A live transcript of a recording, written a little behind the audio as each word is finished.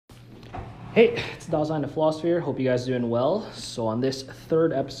Hey, it's Dasein the Philosopher here. Hope you guys are doing well. So on this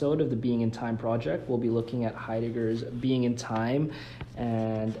third episode of the Being in Time project, we'll be looking at Heidegger's Being in Time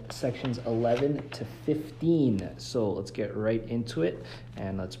and sections 11 to 15. So let's get right into it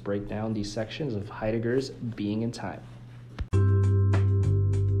and let's break down these sections of Heidegger's Being in Time.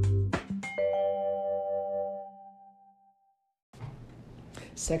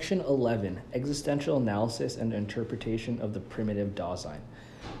 Section 11, Existential Analysis and Interpretation of the Primitive Dasein.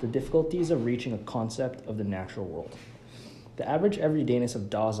 The difficulties of reaching a concept of the natural world. The average everydayness of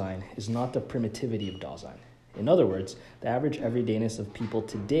Dasein is not the primitivity of Dasein. In other words, the average everydayness of people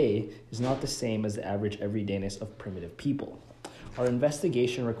today is not the same as the average everydayness of primitive people. Our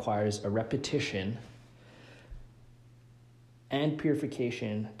investigation requires a repetition and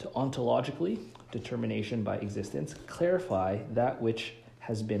purification to ontologically, determination by existence, clarify that which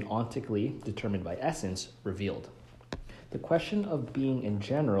has been ontically, determined by essence, revealed. The question of being in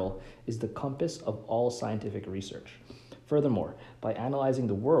general is the compass of all scientific research. Furthermore, by analyzing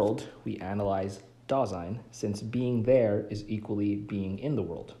the world, we analyze Dasein, since being there is equally being in the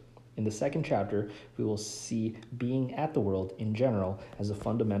world. In the second chapter, we will see being at the world in general as a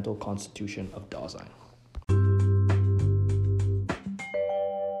fundamental constitution of Dasein.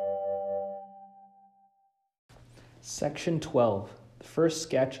 Section 12. The first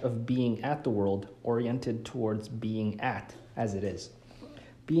sketch of being at the world oriented towards being at as it is.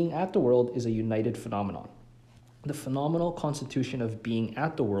 Being at the world is a united phenomenon. The phenomenal constitution of being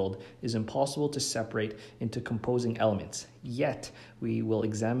at the world is impossible to separate into composing elements, yet we will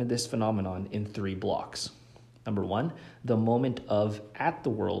examine this phenomenon in three blocks. Number one, the moment of at the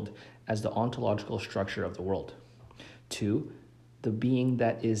world as the ontological structure of the world. Two, the being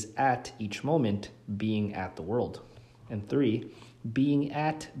that is at each moment, being at the world. And three, being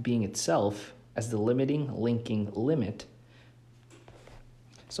at being itself as the limiting, linking limit.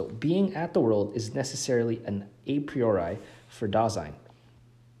 So being at the world is necessarily an a priori for Dasein,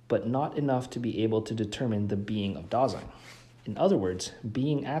 but not enough to be able to determine the being of Dasein. In other words,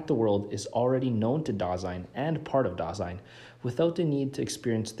 being at the world is already known to Dasein and part of Dasein without the need to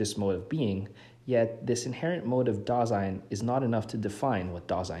experience this mode of being, yet this inherent mode of Dasein is not enough to define what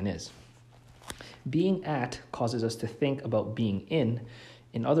Dasein is. Being at causes us to think about being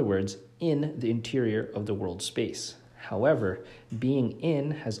in other words, in the interior of the world space. However, being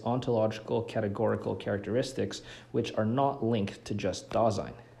in has ontological categorical characteristics which are not linked to just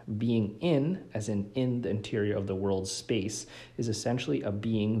Dasein. Being in, as in the interior of the world space, is essentially a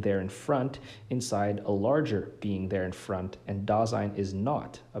being there in front inside a larger being there in front, and Dasein is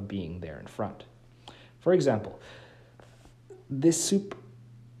not a being there in front. For example, this soup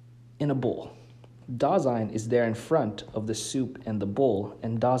in a bowl. Dasein is there in front of the soup and the bowl,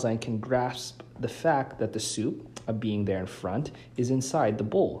 and Dasein can grasp the fact that the soup, a being there in front, is inside the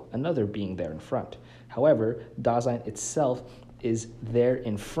bowl, another being there in front. However, Dasein itself is there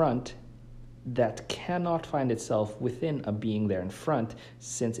in front that cannot find itself within a being there in front,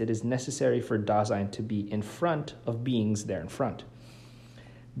 since it is necessary for Dasein to be in front of beings there in front.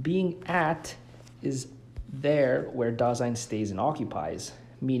 Being at is there where Dasein stays and occupies,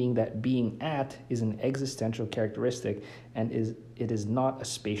 meaning that being at is an existential characteristic and it is not a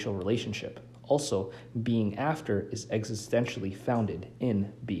spatial relationship. Also, being after is existentially founded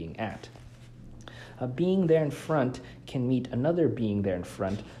in being at. A being there in front can meet another being there in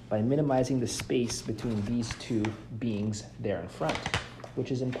front by minimizing the space between these two beings there in front,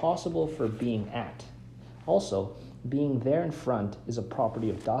 which is impossible for being at. Also, being there in front is a property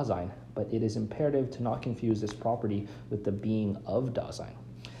of Dasein, but it is imperative to not confuse this property with the being of Dasein.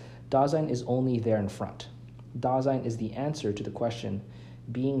 Dasein is only there in front. Dasein is the answer to the question,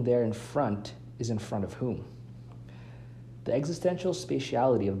 being there in front is in front of whom? The existential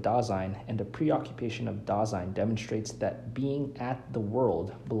spatiality of Dasein and the preoccupation of Dasein demonstrates that being at the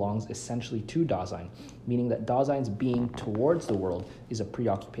world belongs essentially to Dasein, meaning that Dasein's being towards the world is a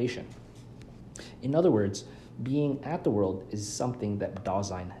preoccupation. In other words, being at the world is something that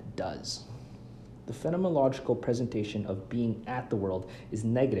Dasein does. The phenomenological presentation of being at the world is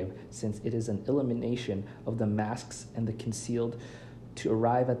negative, since it is an elimination of the masks and the concealed to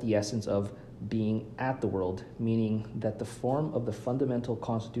arrive at the essence of being at the world, meaning that the form of the fundamental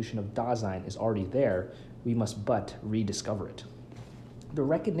constitution of Dasein is already there, we must but rediscover it. The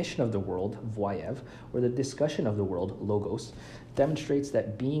recognition of the world, voyev, or the discussion of the world, logos, demonstrates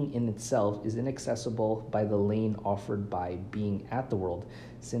that being in itself is inaccessible by the lane offered by being at the world,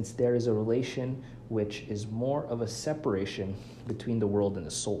 since there is a relation which is more of a separation between the world and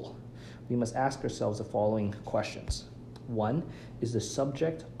the soul. We must ask ourselves the following questions. 1. Is the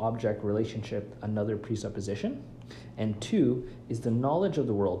subject-object relationship another presupposition? And 2 is the knowledge of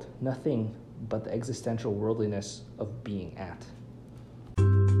the world, nothing but the existential worldliness of being at.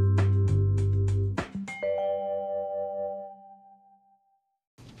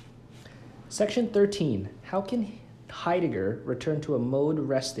 Section 13. How can Heidegger return to a mode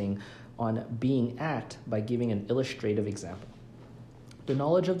resting on being at by giving an illustrative example? The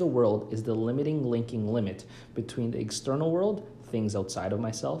knowledge of the world is the limiting linking limit between the external world, things outside of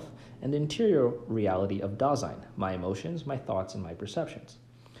myself, and the interior reality of Dasein, my emotions, my thoughts, and my perceptions.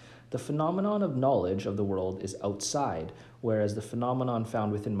 The phenomenon of knowledge of the world is outside, whereas the phenomenon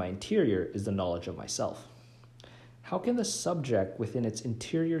found within my interior is the knowledge of myself. How can the subject within its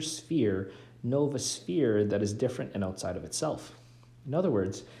interior sphere know of a sphere that is different and outside of itself? In other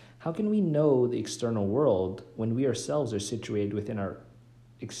words, how can we know the external world when we ourselves are situated within our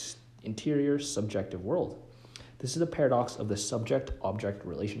interior subjective world? This is the paradox of the subject-object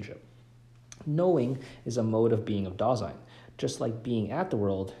relationship. Knowing is a mode of being of Dasein, just like being at the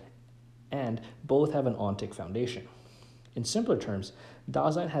world, and both have an ontic foundation. In simpler terms,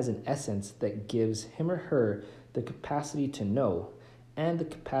 Dasein has an essence that gives him or her the capacity to know and the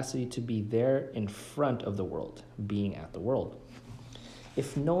capacity to be there in front of the world, being at the world.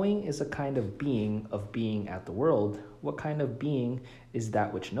 If knowing is a kind of being at the world, what kind of being is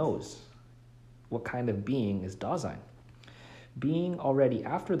that which knows? What kind of being is Dasein? Being already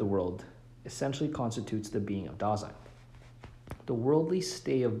after the world essentially constitutes the being of Dasein. The worldly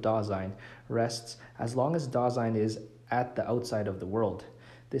stay of Dasein rests as long as Dasein is at the outside of the world.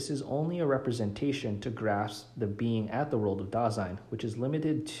 This is only a representation to grasp the being at the world of Dasein, which is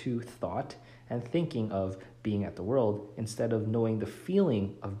limited to thought and thinking of being at the world instead of knowing the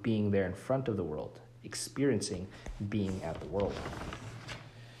feeling of being there in front of the world, experiencing being at the world.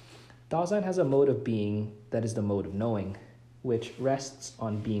 Dasein has a mode of being that is the mode of knowing, which rests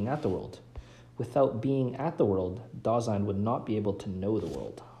on being at the world. Without being at the world, Dasein would not be able to know the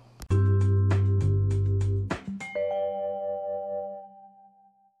world.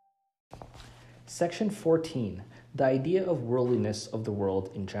 Section 14. The idea of worldliness of the world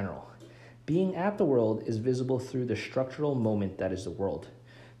in general. Being at the world is visible through the structural moment that is the world.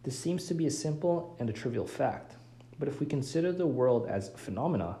 This seems to be a simple and a trivial fact, but if we consider the world as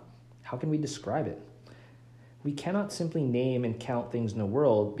phenomena, how can we describe it? We cannot simply name and count things in the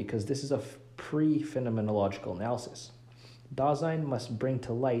world because this is a pre-phenomenological analysis. Dasein must bring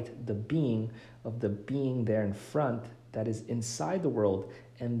to light the being of the being there in front that is inside the world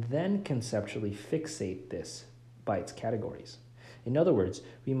and then conceptually fixate this by its categories. In other words,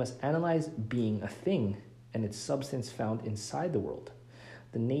 we must analyze being a thing and its substance found inside the world.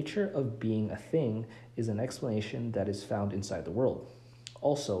 The nature of being a thing is an explanation that is found inside the world.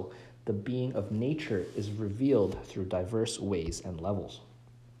 Also, the being of nature is revealed through diverse ways and levels.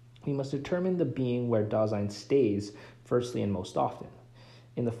 We must determine the being where Dasein stays firstly and most often.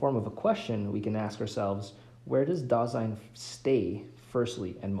 In the form of a question, we can ask ourselves, where does Dasein stay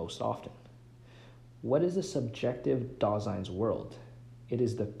firstly and most often? What is the subjective Dasein's world? It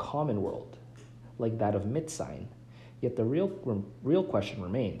is the common world, like that of Mitsein. Yet the real question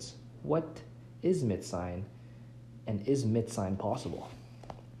remains, what is Mitsein, and is Mitsein possible?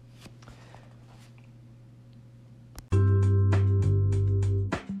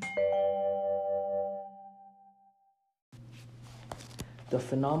 The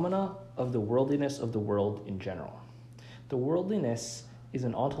phenomena of the worldliness of the world in general. The worldliness is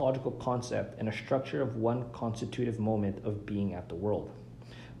an ontological concept and a structure of one constitutive moment of being at the world.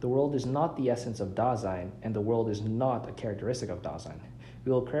 The world is not the essence of Dasein, and the world is not a characteristic of Dasein.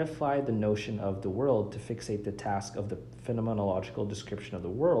 We will clarify the notion of the world to fixate the task of the phenomenological description of the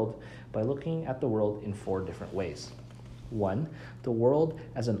world by looking at the world in 4 different ways. 1. The world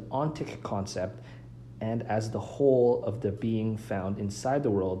as an ontic concept and as the whole of the being found inside the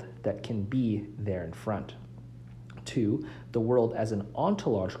world that can be there in front. 2. The world as an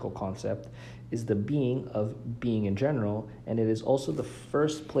ontological concept is the being of being in general, and it is also the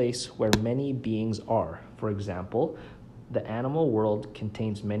first place where many beings are. For example, the animal world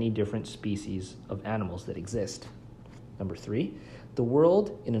contains many different species of animals that exist. Number 3, the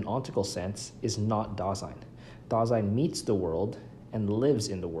world in an ontical sense is not Dasein. Dasein meets the world and lives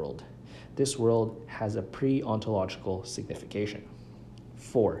in the world. This world has a pre-ontological signification.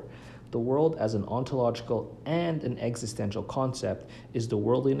 4. The world as an ontological and an existential concept is the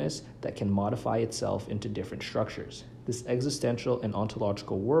worldliness that can modify itself into different structures. This existential and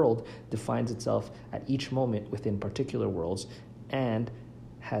ontological world defines itself at each moment within particular worlds and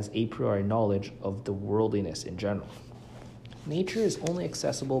has a priori knowledge of the worldliness in general. Nature is only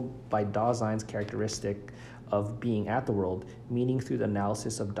accessible by Dasein's characteristic of being at the world, meaning through the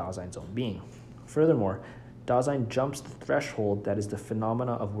analysis of Dasein's own being. Furthermore, Dasein jumps the threshold that is the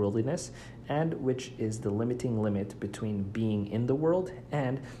phenomena of worldliness and which is the limiting limit between being in the world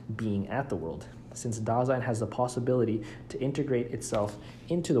and being at the world. Since Dasein has the possibility to integrate itself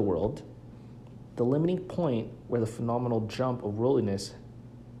into the world, the limiting point where the phenomenal jump of worldliness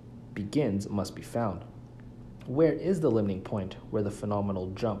begins must be found. Where is the limiting point where the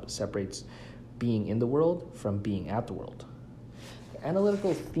phenomenal jump separates being in the world from being at the world? The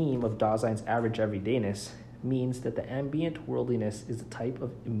analytical theme of Dasein's average everydayness means that the ambient worldliness is the type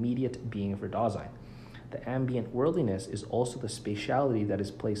of immediate being for Dasein. The ambient worldliness is also the spatiality that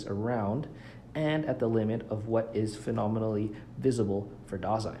is placed around and at the limit of what is phenomenally visible for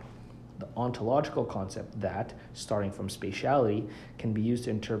Dasein. The ontological concept that, starting from spatiality, can be used to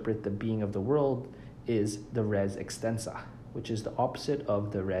interpret the being of the world is the res extensa, which is the opposite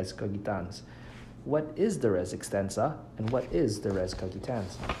of the res cogitans. What is the res extensa and what is the res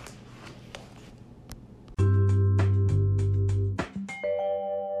cogitans?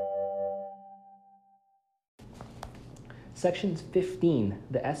 Section 15,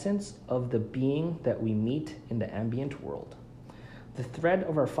 the essence of the being that we meet in the ambient world. The thread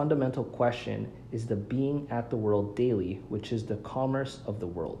of our fundamental question is the being at the world daily, which is the commerce of the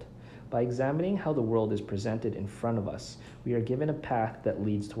world. By examining how the world is presented in front of us, we are given a path that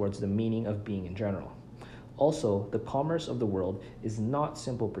leads towards the meaning of being in general. Also, the commerce of the world is not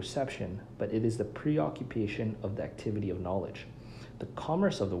simple perception, but it is the preoccupation of the activity of knowledge. The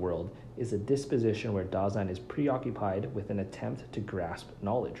commerce of the world is a disposition where Dasein is preoccupied with an attempt to grasp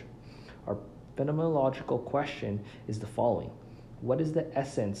knowledge. Our phenomenological question is the following. What is the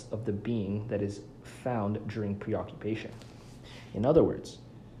essence of the being that is found during preoccupation? In other words,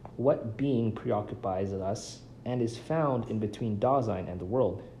 what being preoccupies us and is found in between Dasein and the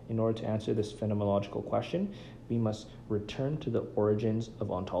world? In order to answer this phenomenological question, we must return to the origins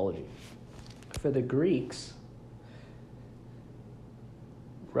of ontology. For the Greeks,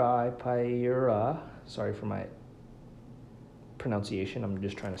 Raipaira, sorry for my pronunciation, I'm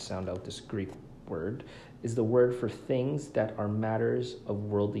just trying to sound out this Greek word, is the word for things that are matters of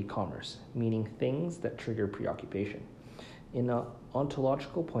worldly commerce, meaning things that trigger preoccupation. In an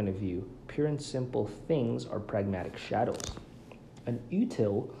ontological point of view, pure and simple things are pragmatic shadows. An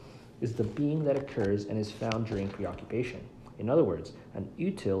util is the being that occurs and is found during preoccupation. In other words, an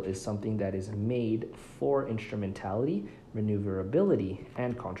util is something that is made for instrumentality, maneuverability,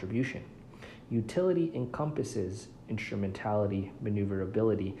 and contribution. Utility encompasses instrumentality,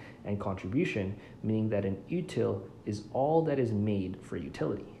 maneuverability, and contribution, meaning that an util is all that is made for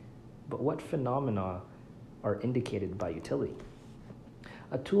utility. But what phenomena are indicated by utility?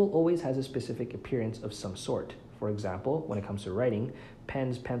 A tool always has a specific appearance of some sort. For example, when it comes to writing,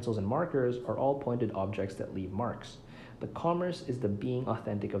 pens, pencils, and markers are all pointed objects that leave marks. The commerce is the being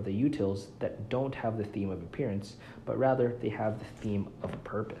authentic of the utils that don't have the theme of appearance, but rather they have the theme of a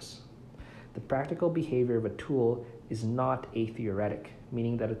purpose. The practical behavior of a tool is not atheoretic,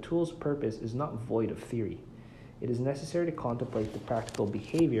 meaning that a tool's purpose is not void of theory. It is necessary to contemplate the practical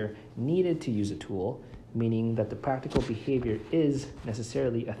behavior needed to use a tool, meaning that the practical behavior is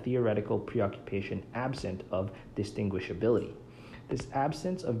necessarily a theoretical preoccupation absent of distinguishability. This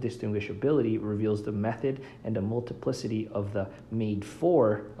absence of distinguishability reveals the method and the multiplicity of the made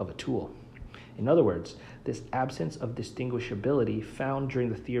for of a tool. In other words, this absence of distinguishability found during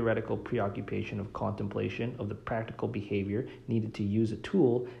the theoretical preoccupation of contemplation of the practical behavior needed to use a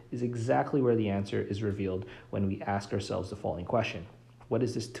tool is exactly where the answer is revealed when we ask ourselves the following question. What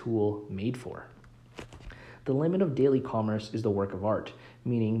is this tool made for? The limit of daily commerce is the work of art,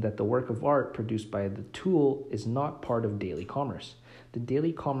 meaning that the work of art produced by the tool is not part of daily commerce. The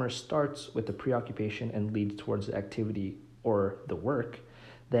daily commerce starts with the preoccupation and leads towards the activity or the work,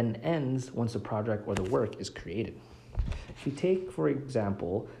 then ends once the project or the work is created. If we take, for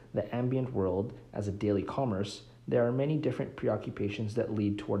example, the ambient world as a daily commerce, there are many different preoccupations that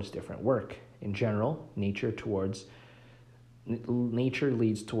lead towards different work. In general, nature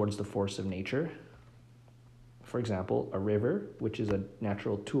leads towards the force of nature. For example, a river, which is a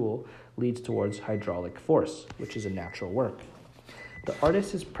natural tool, leads towards hydraulic force, which is a natural work. The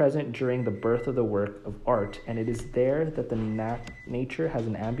artist is present during the birth of the work of art, and it is there that the nature has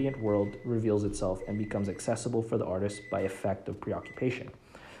an ambient world reveals itself and becomes accessible for the artist by effect of preoccupation.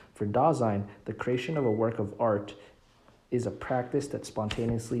 For Dasein, the creation of a work of art is a practice that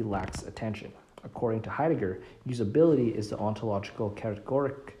spontaneously lacks attention. According to Heidegger, usability is the ontological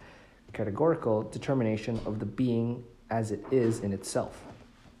categorical determination of the being as it is in itself.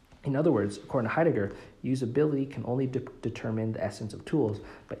 In other words, according to Heidegger, usability can only determine the essence of tools,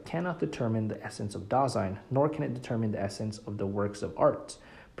 but cannot determine the essence of Dasein, nor can it determine the essence of the works of art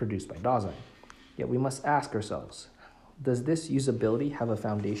produced by Dasein. Yet we must ask ourselves, does this usability have a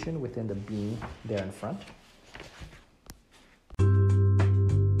foundation within the being there in front?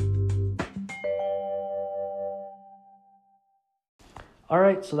 All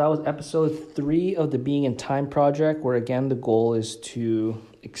right, so that was episode 3 of the Being in Time project, where again, the goal is to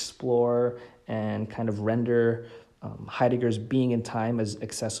explore and kind of render Heidegger's Being in Time as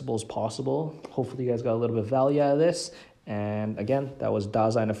accessible as possible. Hopefully you guys got a little bit of value out of this. And again, that was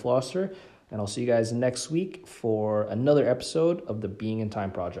Dasein a Philosopher. And I'll see you guys next week for another episode of the Being in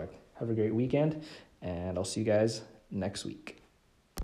Time project. Have a great weekend, and I'll see you guys next week.